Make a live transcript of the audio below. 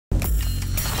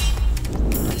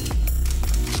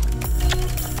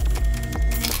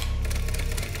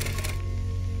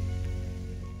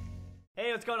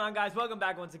what's going on, guys? Welcome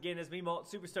back once again. It's me, Molt.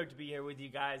 Super stoked to be here with you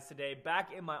guys today.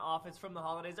 Back in my office from the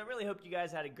holidays. I really hope you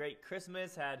guys had a great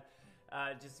Christmas, had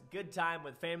just good time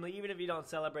with family. Even if you don't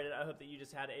celebrate it, I hope that you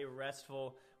just had a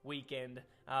restful weekend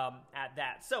at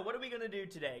that. So what are we going to do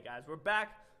today, guys? We're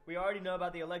back. We already know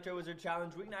about the Electro Wizard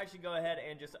Challenge. We can actually go ahead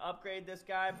and just upgrade this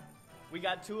guy. We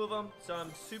got 2 of them, so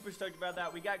I'm super stoked about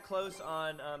that. We got close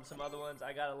on some other ones.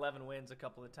 I got 11 wins a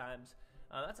couple of times.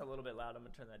 That's a little bit loud. I'm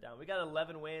going to turn that down. We got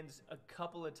 11 wins a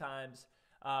couple of times,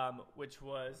 which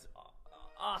was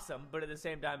awesome, but at the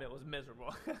same time, it was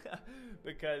miserable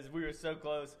because we were so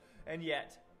close and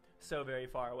yet so very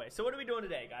far away. So what are we doing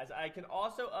today, guys? I can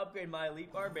also upgrade my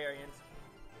Elite Barbarians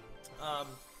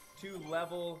to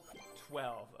level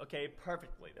 12. Okay,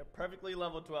 perfectly. They're perfectly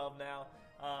level 12 now.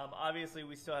 Obviously,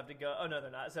 we still have to go. Oh, no,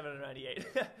 they're not. 798.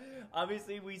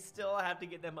 Obviously, we still have to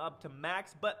get them up to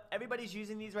max, but everybody's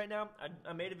using these right now.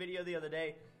 I made a video the other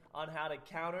day on how to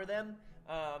counter them.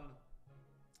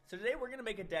 So today, we're going to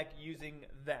make a deck using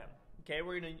them. Okay,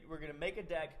 we're gonna make a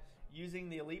deck using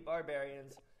the Elite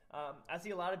Barbarians. I see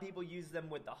a lot of people use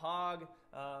them with the Hog,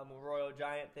 Royal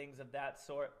Giant, things of that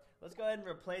sort. Let's go ahead and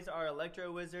replace our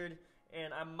Electro Wizard,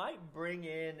 and I might bring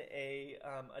in a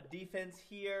defense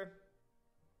here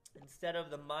instead of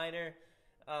the Miner,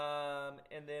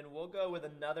 and then we'll go with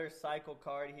another cycle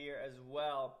card here as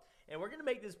well. And we're going to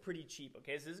make this pretty cheap,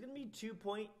 okay? So this is going to be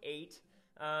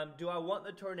 2.8. Do I want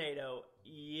the Tornado?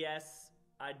 Yes,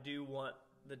 I do want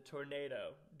the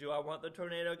Tornado. Do I want the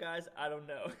Tornado, guys? I don't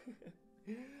know.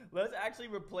 Let's actually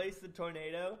replace the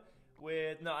Tornado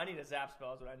with... No, I need a Zap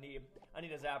spell is what I need. I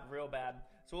need a Zap real bad.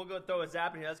 So we'll go throw a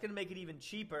Zap in here. That's going to make it even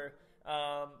cheaper.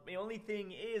 The only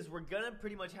thing is we're going to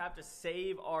pretty much have to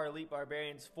save our Elite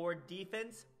Barbarians for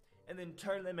defense and then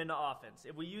turn them into offense.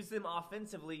 If we use them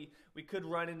offensively, we could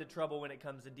run into trouble when it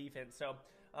comes to defense. So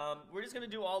we're just going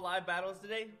to do all live battles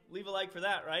today. Leave a like for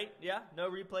that, right? Yeah, no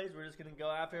replays. We're just going to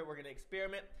go after it. We're going to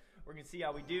experiment. We're going to see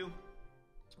how we do.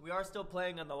 We are still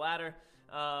playing on the ladder,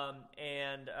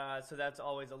 so that's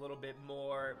always a little bit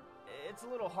more, it's a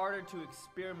little harder to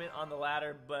experiment on the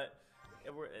ladder, but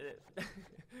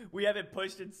we haven't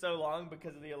pushed it so long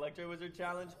because of the Electro Wizard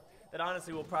Challenge that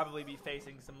honestly we'll probably be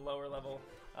facing some lower level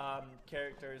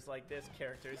characters like this,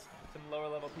 some lower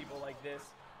level people like this,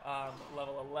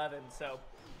 level 11, so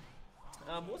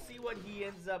we'll see what he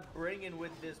ends up bringing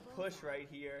with this push right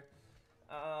here.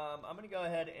 I'm going to go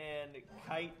ahead and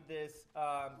kite this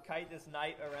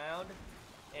knight around,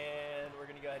 and we're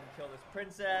going to go ahead and kill this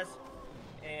princess,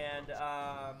 and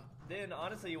then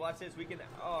honestly, watch this, we can,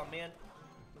 oh man,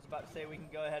 I was about to say we can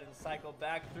go ahead and cycle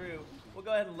back through. We'll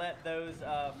go ahead and let those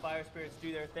fire spirits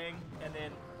do their thing, and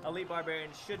then Elite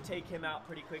Barbarian should take him out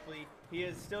pretty quickly. He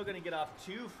is still going to get off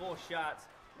 2 full shots,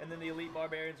 and then the Elite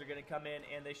Barbarians are going to come in,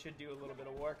 and they should do a little bit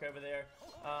of work over there.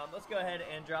 Let's go ahead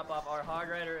and drop off our Hog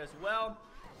Rider as well.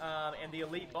 And the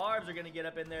Elite Barbs are going to get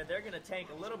up in there. They're going to tank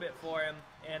a little bit for him,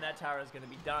 and that tower is going to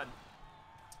be done.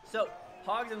 So,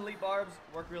 Hogs and Elite Barbs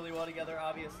work really well together,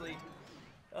 obviously.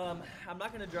 I'm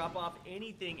not going to drop off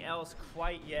anything else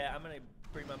quite yet. I'm going to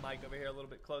bring my mic over here a little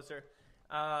bit closer.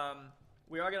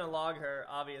 We are going to log her,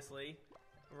 obviously,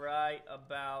 right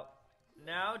about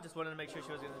now. Just wanted to make sure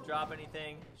she wasn't going to drop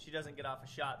anything. She doesn't get off a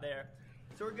shot there.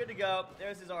 So we're good to go.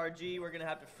 There's his RG. We're going to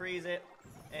have to freeze it.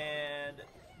 And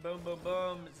boom, boom,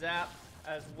 boom. Zap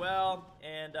as well.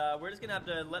 And we're just going to have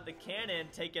to let the cannon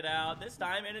take it out this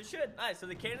time. And it should. Nice. So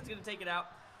the cannon's going to take it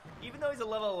out. Even though he's a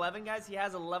level 11, guys, he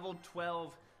has a level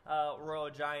 12 Royal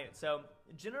Giant. So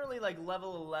generally, like,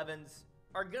 level 11s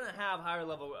are going to have higher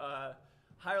level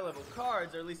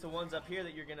cards, or at least the ones up here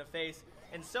that you're going to face.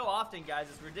 And so often, guys,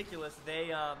 it's ridiculous.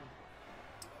 They,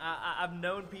 I've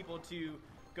known people to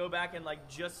go back and like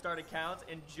just start accounts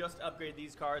and just upgrade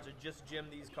these cards or just gem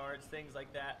these cards, things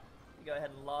like that. You go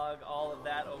ahead and log all of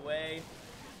that away.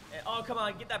 And, oh, come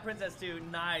on, get that princess too.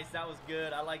 Nice, that was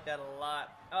good. I like that a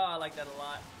lot. Oh, I like that a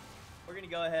lot. We're going to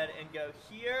go ahead and go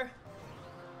here.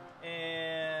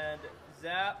 And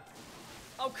zap.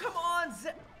 Oh, come on,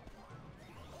 zap.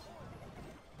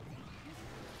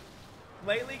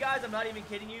 Lately, guys, I'm not even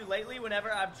kidding you. Lately,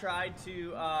 whenever I've tried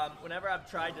to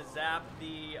zap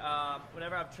the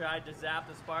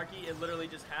Sparky, it literally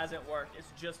just hasn't worked.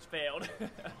 It's just failed.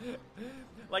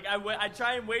 Like I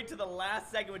try and wait to the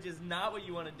last second, which is not what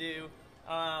you want to do.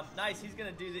 Nice. He's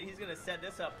gonna do that. He's gonna set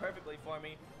this up perfectly for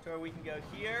me to where we can go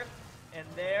here and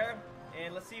there,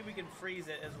 and let's see if we can freeze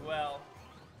it as well.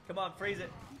 Come on, freeze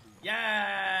it.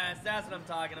 Yes, that's what I'm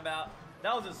talking about.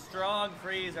 That was a strong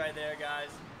freeze right there,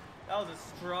 guys. That was a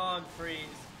strong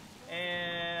freeze.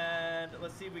 And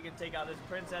let's see if we can take out this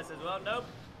princess as well. Nope.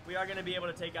 We are going to be able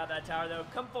to take out that tower, though.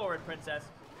 Come forward, princess.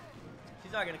 She's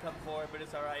He's not going to come forward, but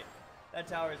it's all right. That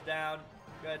tower is down.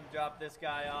 Go ahead and drop this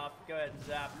guy off. Go ahead and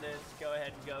zap this. Go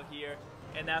ahead and go here.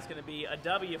 And that's going to be a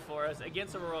W for us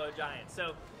against a Royal Giant.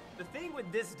 So the thing with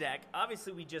this deck,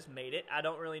 obviously we just made it. I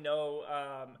don't really know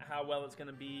how well it's going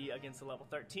to be against a level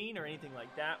 13 or anything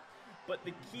like that. But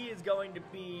the key is going to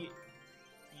be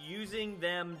using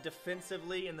them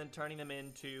defensively and then turning them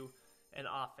into an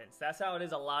offense. That's how it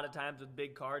is a lot of times with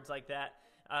big cards like that.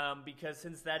 Because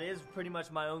since that is pretty much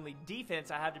my only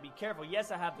defense, I have to be careful.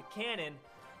 Yes, I have the cannon,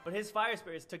 but his fire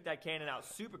spirits took that cannon out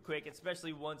super quick,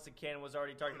 especially once the cannon was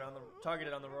already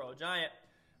targeted on the Royal Giant.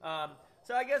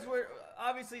 So I guess we're,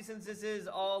 obviously since this is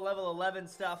all level 11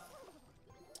 stuff,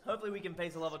 hopefully we can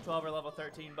face a level 12 or level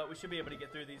 13, but we should be able to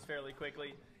get through these fairly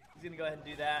quickly. He's going to go ahead and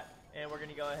do that, and we're going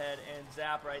to go ahead and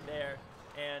zap right there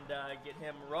and get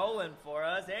him rolling for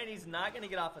us. And he's not going to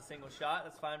get off a single shot.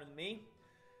 That's fine with me.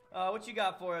 What you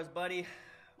got for us, buddy?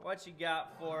 What you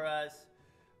got for us?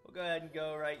 We'll go ahead and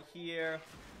go right here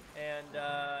and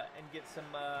get some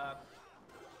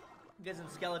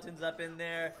skeletons up in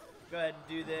there. Go ahead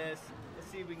and do this. Let's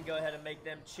see if we can go ahead and make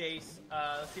them chase.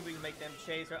 Let's see if we can make them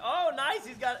chase. Oh, nice!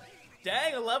 He's got,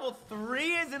 dang, a level 3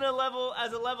 is in a level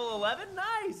 11.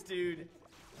 Nice, dude.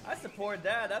 I support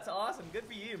that. That's awesome. Good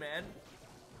for you, man.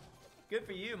 Good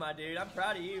for you, my dude. I'm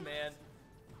proud of you, man.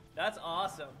 That's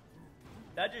awesome.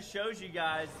 That just shows you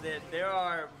guys that there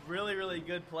are really, really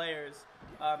good players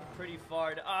pretty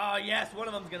far. Oh, yes, one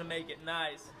of them's going to make it.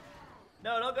 Nice.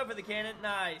 No, don't go for the cannon.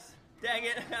 Nice. Dang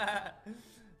it.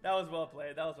 That was well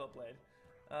played. That was well played.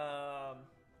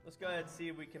 Let's go ahead and see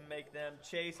if we can make them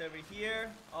chase over here.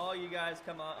 All you guys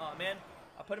come on. Oh, man.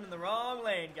 I put him in the wrong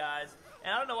lane, guys.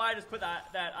 And I don't know why I just put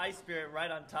that ice spirit right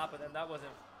on top of them. That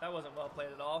wasn't well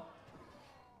played at all.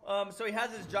 So he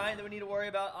has his giant that we need to worry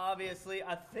about, obviously.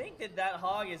 I think that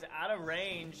hog is out of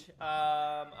range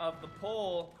of the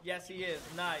pole. Yes, he is.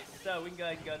 Nice. So we can go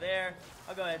ahead and go there.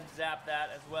 I'll go ahead and zap that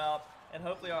as well. And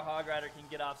hopefully our hog rider can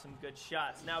get off some good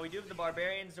shots. Now, we do have the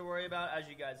barbarians to worry about, as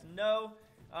you guys know.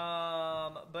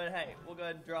 But hey, we'll go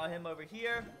ahead and draw him over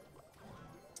here.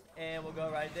 And we'll go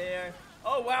right there.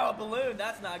 Oh, wow, a balloon.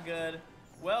 That's not good.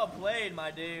 Well played, my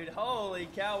dude. Holy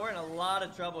cow, we're in a lot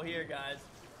of trouble here, guys.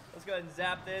 Let's go ahead and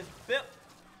zap this. Bip.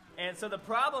 And so the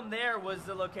problem there was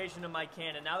the location of my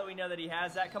cannon. Now that we know that he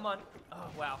has that, come on. Oh,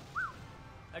 wow.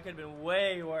 That could have been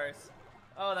way worse.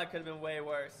 Oh, that could have been way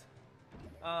worse.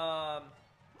 All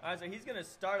right, so he's going to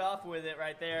start off with it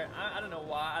right there. I don't know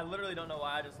why. I literally don't know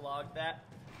why I just logged that.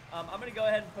 I'm going to go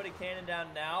ahead and put a cannon down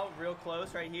now, real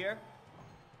close right here.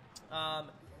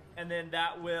 And then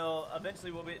that will,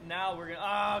 eventually we'll be, now we're going to,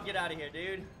 oh, get out of here,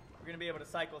 dude. We're going to be able to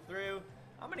cycle through.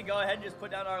 I'm going to go ahead and just put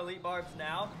down our elite barbs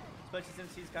now, especially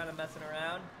since he's kind of messing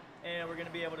around. And we're going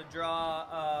to be able to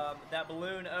draw that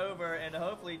balloon over and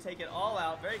hopefully take it all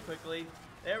out very quickly.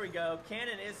 There we go.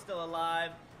 Cannon is still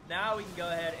alive. Now we can go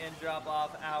ahead and drop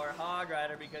off our hog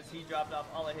rider because he dropped off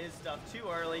all of his stuff too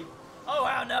early. Oh,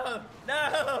 wow, no.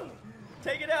 No.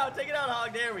 Take it out,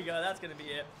 hog. There we go. That's going to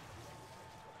be it.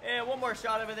 And one more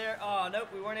shot over there. Oh, nope,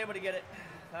 we weren't able to get it.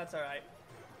 That's all right.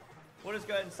 We'll just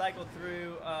go ahead and cycle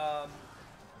through.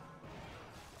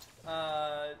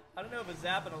 I don't know if a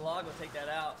zap and a log will take that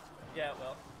out. Yeah, it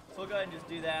will. So we'll go ahead and just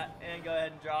do that and go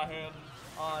ahead and draw him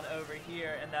on over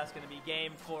here, and that's going to be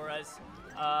game for us.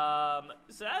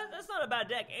 So that's not a bad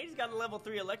deck. And he's got a level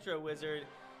 3 Electro Wizard,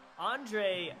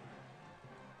 Andre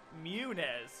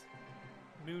Munez.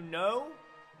 Muno?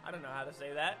 I don't know how to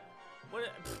say that. What?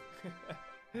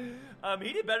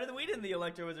 He did better than we did in the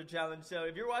Electro Wizard Challenge, so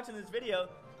if you're watching this video,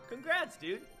 congrats,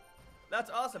 dude. That's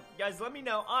awesome. Guys, let me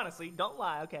know, honestly, don't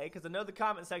lie, okay? Because I know the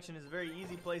comment section is a very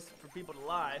easy place for people to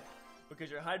lie because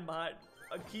you're hiding behind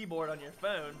a keyboard on your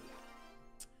phone.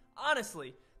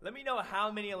 Honestly, let me know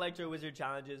how many Electro Wizard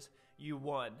Challenges you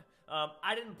won.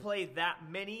 I didn't play that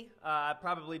many. I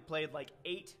probably played like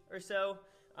 8 or so.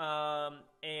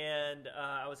 And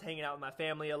I was hanging out with my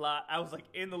family a lot. I was like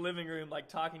in the living room, like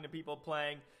talking to people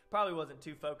playing. Probably wasn't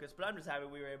too focused, but I'm just happy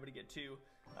we were able to get 2.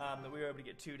 That we were able to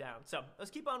get 2 down. So let's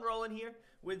keep on rolling here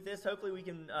with this. Hopefully we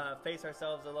can face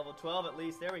ourselves at level 12 at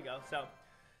least. There we go. So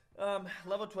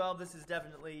level 12, this is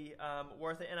definitely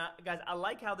worth it. And guys, I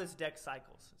like how this deck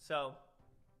cycles. So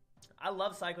I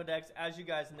love cycle decks, as you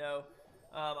guys know.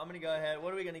 I'm going to go ahead.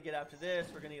 What are we going to get after this?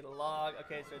 We're going to get a log.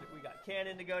 Okay, so we got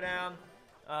cannon to go down.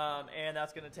 And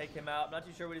that's going to take him out. I'm not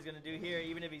too sure what he's going to do here.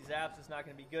 Even if he zaps, it's not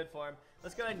going to be good for him.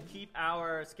 Let's go ahead and keep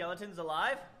our skeletons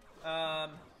alive.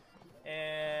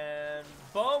 And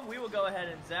boom, we will go ahead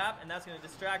and zap, and that's going to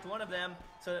distract one of them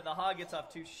so that the hog gets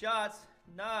off 2 shots.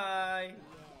 Nice.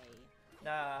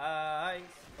 Nice.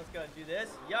 Let's go ahead and do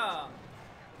this. Yeah.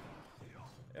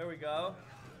 There we go.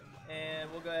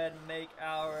 And we'll go ahead and make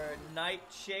our night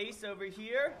chase over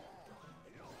here.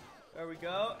 There we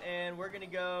go. And we're going to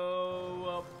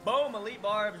go, boom, elite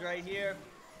barbs right here.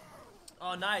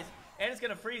 Oh, nice. And it's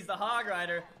going to freeze the hog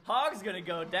rider. Hog's going to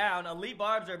go down. Elite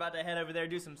barbs are about to head over there,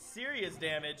 do some serious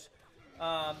damage.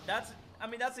 That's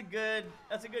a good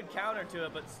counter to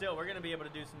it, but still, we're going to be able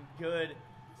to do some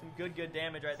good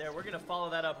damage right there. We're going to follow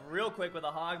that up real quick with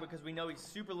a hog because we know he's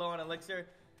super low on elixir.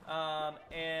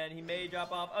 And he may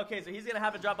drop off. Okay, so he's going to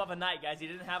have to drop off a knight, guys. He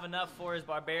didn't have enough for his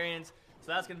barbarians,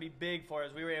 so that's going to be big for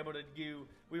us. We were able to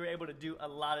do a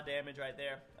lot of damage right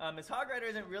there. His hog rider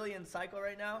isn't really in cycle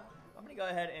right now. I'm going to go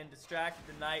ahead and distract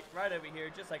the knight right over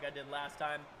here, just like I did last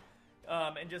time,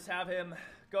 and just have him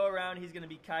go around. He's going to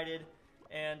be kited,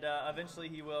 and eventually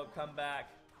he will come back.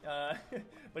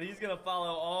 But he's going to follow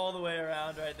all the way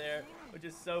around right there, which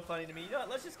is so funny to me. You know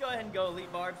what? Let's just go ahead and go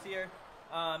elite barbs here.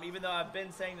 Even though I've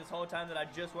been saying this whole time that I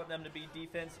just want them to be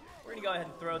defense, we're going to go ahead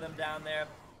and throw them down there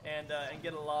and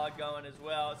get a log going as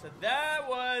well. So that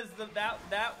was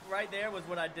that right there was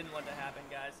what I didn't want to happen,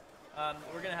 guys.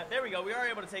 We're gonna have, there we go. We are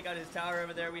able to take out his tower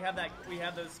over there. We have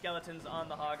those skeletons on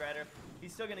the hog rider.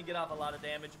 He's still gonna get off a lot of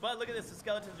damage. But look at this, the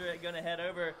skeletons are gonna head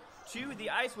over to the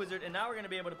ice wizard, and now we're gonna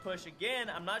be able to push again.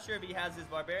 I'm not sure if he has his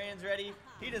barbarians ready.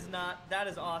 He does not. That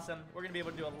is awesome. We're gonna be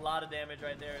able to do a lot of damage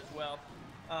right there as well.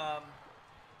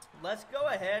 Let's go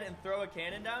ahead and throw a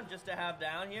cannon down just to have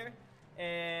down here.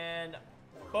 And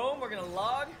boom, we're gonna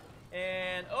log.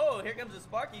 And oh, here comes a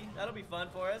Sparky. That'll be fun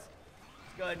for us.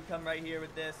 Let's go ahead and come right here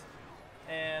with this.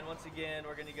 And once again,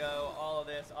 we're gonna go all of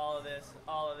this, all of this,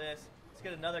 all of this. Let's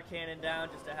get another cannon down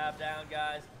just to have down,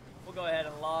 guys. We'll go ahead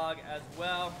and log as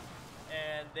well.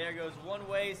 And there goes one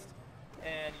waste.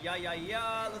 And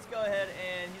let's go ahead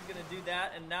and he's gonna do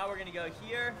that. And now we're gonna go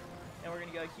here, and we're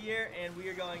gonna go here, and we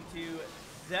are going to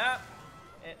zap.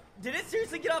 And did it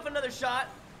seriously get off another shot?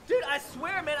 Dude, I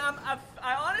swear, man,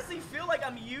 I honestly feel like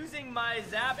I'm using my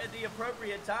zap at the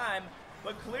appropriate time,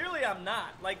 but clearly I'm not.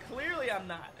 Like, clearly I'm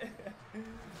not.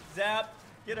 Zap,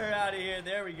 get her out of here.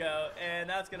 There we go. And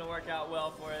that's going to work out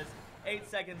well for us. 8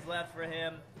 seconds left for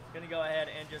him. Going to go ahead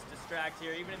and just distract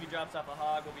here. Even if he drops off a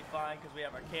hog, we'll be fine because we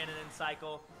have our cannon in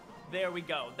cycle. There we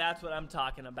go. That's what I'm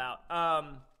talking about.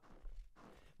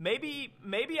 Maybe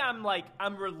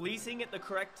I'm releasing at the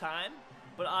correct time,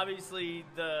 but obviously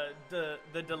the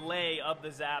delay of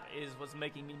the zap was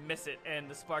making me miss it, and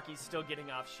the Sparky's still getting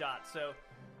off shot. So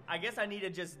I guess I need to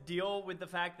just deal with the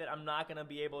fact that I'm not going to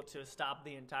be able to stop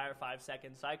the entire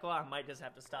 5-second cycle. I might just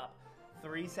have to stop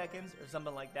 3 seconds or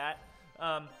something like that.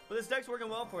 But this deck's working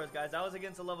well for us, guys. I was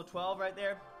against a level 12 right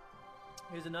there.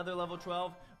 Here's another level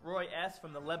 12, Roy S.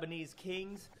 from the Lebanese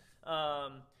Kings.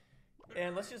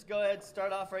 And let's just go ahead and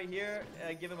start off right here.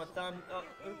 Give him a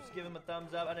give him a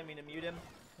thumbs up. I didn't mean to mute him.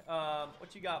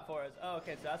 What you got for us? Oh,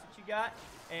 okay, so that's what you got.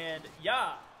 And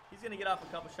yeah, he's going to get off a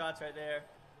couple shots right there.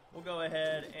 We'll go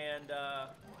ahead and,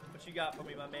 what you got for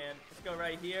me, my man? Let's go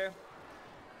right here.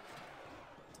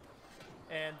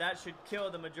 And that should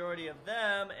kill the majority of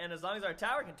them. And as long as our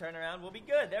tower can turn around, we'll be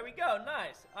good. There we go.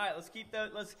 Nice. All right, let's keep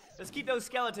those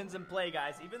skeletons in play,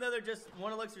 guys. Even though they're just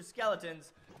one elixir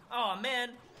skeletons. Oh man.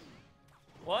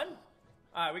 One.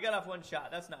 All right, we got off one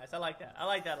shot. That's nice. I like that. I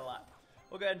like that a lot.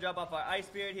 We'll go ahead and drop off our ice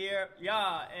spirit here.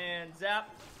 Yeah, and zap.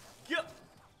 Yep.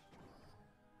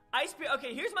 Ice spirit.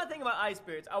 Okay, here's my thing about ice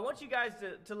spirits. I want you guys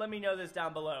to let me know this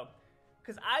down below,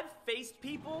 because I've faced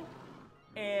people,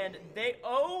 and they.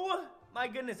 Oh my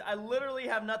goodness! I literally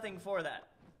have nothing for that.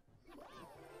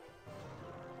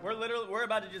 We're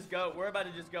about to just go. We're about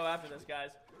to just go after this, guys,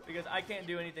 because I can't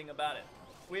do anything about it.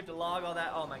 We have to log all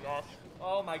that. Oh my gosh.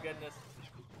 Oh my goodness.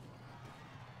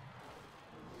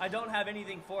 I don't have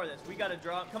anything for this. We gotta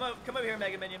draw. Come over here,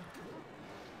 Mega Minion.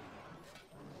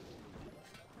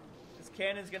 This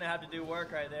cannon's gonna have to do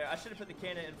work right there. I should have put the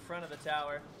cannon in front of the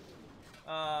tower.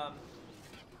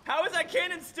 How is that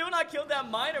cannon still not killed that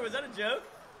miner? Was that a joke?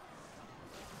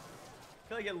 I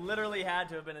feel like it literally had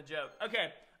to have been a joke.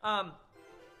 Okay.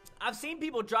 I've seen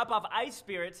people drop off ice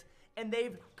spirits, and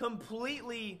they've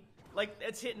completely, like,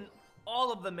 it's hitting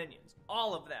all of the minions.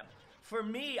 All of them. For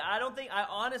me, I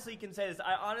honestly can say this,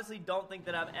 I honestly don't think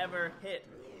that I've ever hit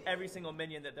every single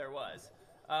minion that there was.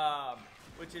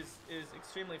 Which is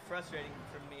extremely frustrating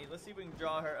for me. Let's see if we can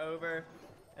draw her over,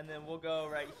 and then we'll go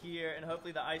right here, and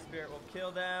hopefully the ice spirit will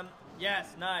kill them. Yes,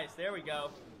 nice, there we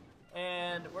go.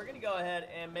 And we're gonna go ahead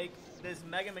and make this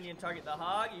mega minion target the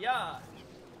hog, yeah.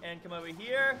 And come over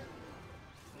here.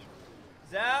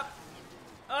 Zap.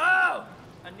 Oh!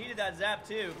 I needed that zap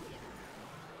too.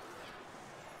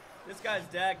 This guy's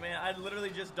deck, man, I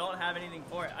literally just don't have anything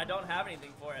for it. I don't have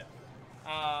anything for it.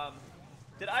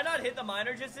 Did I not hit the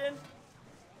miner just in?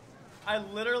 I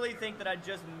literally think that I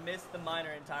just missed the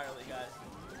miner entirely, guys.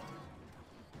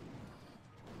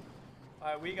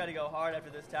 Alright, we gotta go hard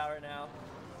after this tower now.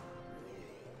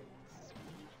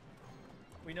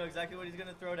 We know exactly what he's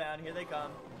gonna throw down. Here they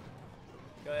come.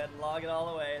 Go ahead and log it all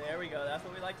away. There we go. That's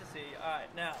what we like to see.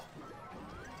 Alright, now.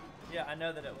 Yeah, I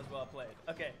know that it was well played.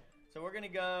 Okay, so we're gonna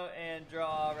go and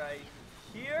draw right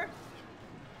here.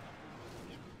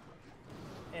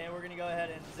 And we're gonna go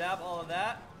ahead and zap all of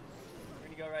that.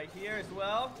 We're gonna go right here as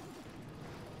well.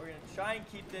 We're gonna try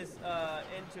and keep this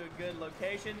into a good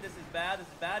location. This is bad. This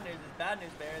is bad news. This is bad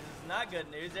news, Bears. This is not good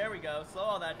news. There we go. Slow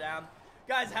all that down.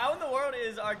 Guys, how in the world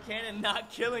is our cannon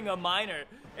not killing a miner?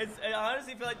 I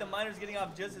honestly feel like the miner's getting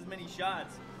off just as many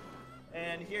shots.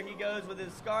 And here he goes with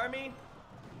his Skarmy.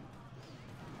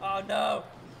 Oh no!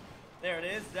 There it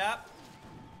is, zap.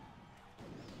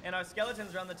 And our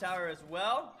skeletons are on the tower as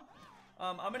well.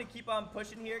 I'm gonna keep on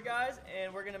pushing here, guys,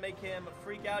 and we're gonna make him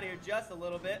freak out here just a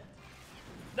little bit.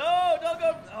 No, don't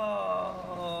go.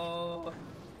 Oh.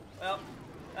 Well,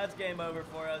 that's game over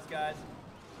for us, guys.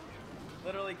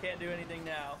 Literally can't do anything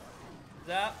now.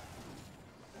 Zap.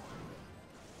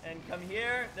 And come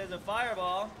here. There's a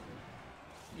fireball.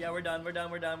 Yeah, we're done. We're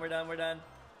done. We're done. We're done. We're done.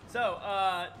 So,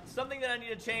 something that I need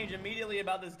to change immediately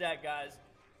about this deck, guys,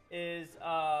 is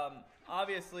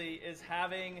obviously is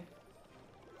having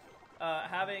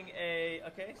a.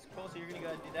 Okay, cool. So you're gonna go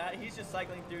ahead and do that. He's just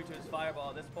cycling through to his fireball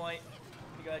at this point.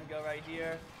 Go ahead and go right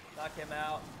here, knock him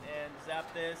out, and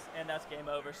zap this, and that's game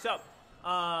over. So,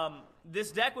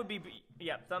 this deck would be,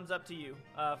 yeah, thumbs up to you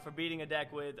for beating a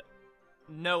deck with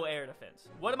no air defense.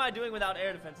 What am I doing without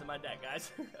air defense in my deck,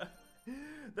 guys?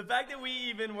 The fact that we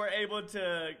even were able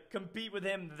to compete with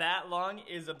him that long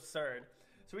is absurd.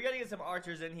 So we got to get some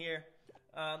archers in here.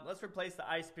 Let's replace the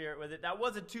Ice Spirit with it. That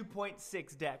was a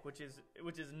 2.6 deck, which is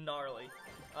gnarly.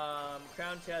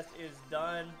 Crown Chest is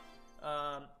done.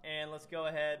 And let's go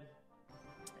ahead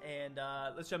and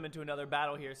let's jump into another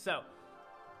battle here. So,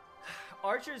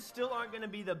 archers still aren't going to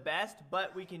be the best,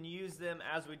 but we can use them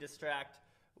as we distract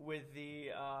with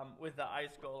the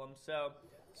ice golem. So,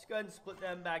 let's go ahead and split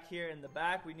them back here in the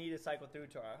back. We need to cycle through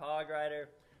to our hog rider.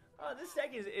 This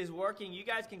deck is working. You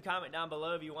guys can comment down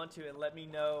below if you want to and let me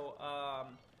know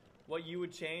what you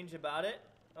would change about it.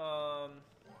 Let's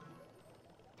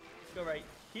go right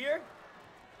here.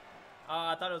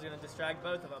 I thought I was going to distract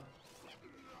both of them.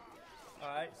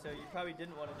 Alright, so you probably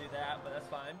didn't want to do that, but that's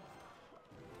fine.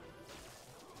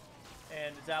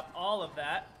 And zap all of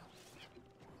that.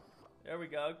 There we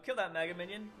go. Kill that Mega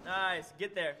Minion. Nice.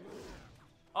 Get there.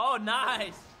 Oh,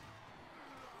 nice.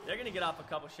 They're going to get off a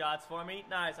couple shots for me.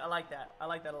 Nice. I like that. I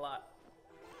like that a lot.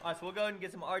 Alright, so we'll go ahead and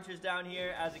get some archers down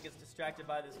here as it gets distracted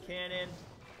by this cannon.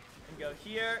 And go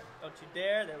here. Don't you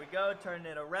dare. There we go. Turn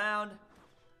it around.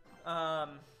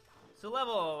 So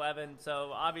level 11,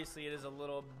 so obviously it is a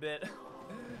little bit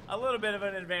of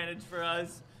an advantage for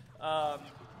us.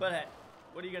 But hey,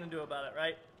 what are you gonna do about it,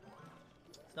 right?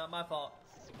 It's not my fault.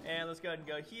 And let's go ahead and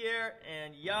go here,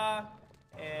 and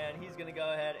and he's gonna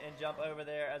go ahead and jump over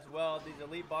there as well. These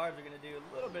elite barbs are gonna do a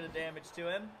little bit of damage to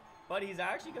him, but he's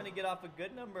actually gonna get off a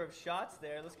good number of shots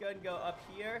there. Let's go ahead and go up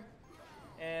here,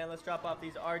 and let's drop off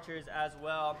these archers as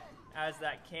well as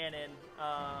that cannon,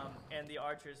 and the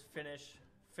archers finish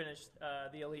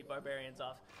the elite barbarians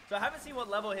off. So I haven't seen what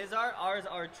level his are. Ours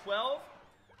are 12.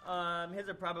 His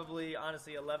are probably,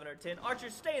 honestly, 11 or 10.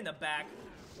 Archers, stay in the back.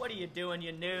 What are you doing,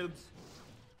 you noobs?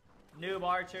 Noob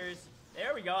archers.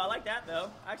 There we go. I like that, though.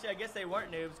 Actually, I guess they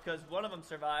weren't noobs because one of them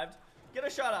survived. Get a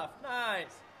shot off.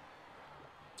 Nice.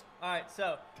 Alright,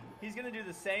 so he's going to do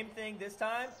the same thing this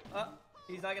time.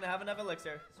 He's not going to have enough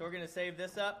elixir. So we're going to save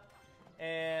this up.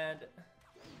 And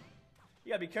you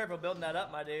got to be careful building that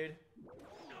up, my dude.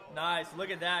 Nice.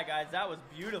 Look at that, guys. That was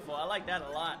beautiful. I like that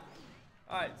a lot.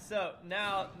 Alright, so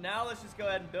now let's just go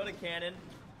ahead and build a cannon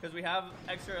because we have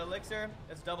extra elixir.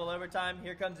 It's double overtime.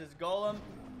 Here comes his golem,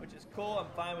 which is cool. I'm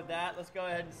fine with that. Let's go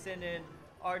ahead and send in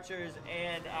archers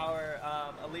and our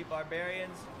elite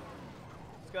barbarians.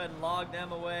 Let's go ahead and log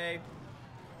them away.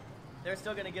 They're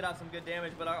still going to get off some good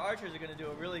damage, but our archers are going to do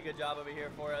a really good job over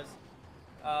here for us.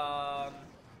 Our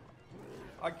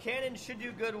cannon should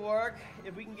do good work.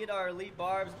 If we can get our elite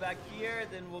barbs back here,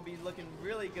 then we'll be looking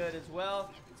really good as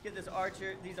well. Let's get these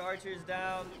archers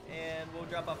down, and we'll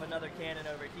drop off another cannon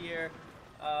over here.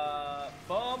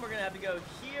 Boom, we're gonna have to go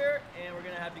here, and we're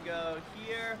gonna have to go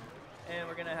here, and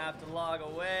we're gonna have to log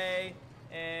away.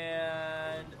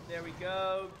 And there we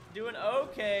go. Doing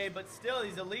okay, but still,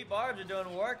 these elite barbs are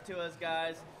doing work to us,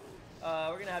 guys.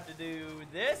 We're gonna have to do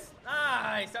this.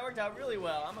 Nice, that worked out really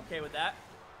well. I'm okay with that.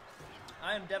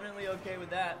 I am definitely okay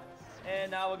with that. And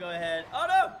now we'll go ahead. Oh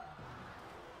no!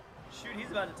 Shoot,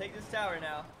 he's about to take this tower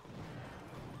now.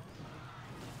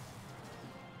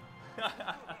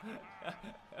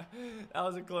 That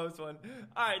was a close one.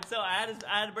 All right, so I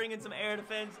had to bring in some air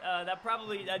defense. That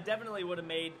definitely would have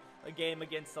made a game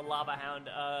against the Lava Hound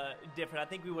different. I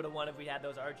think we would have won if we had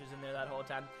those archers in there that whole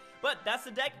time. But that's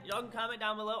the deck. Y'all can comment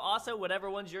down below also whatever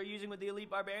ones you're using with the Elite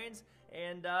Barbarians.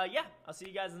 And yeah, I'll see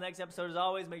you guys in the next episode. As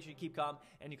always, make sure you keep calm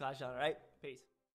and you clash on. All right, peace.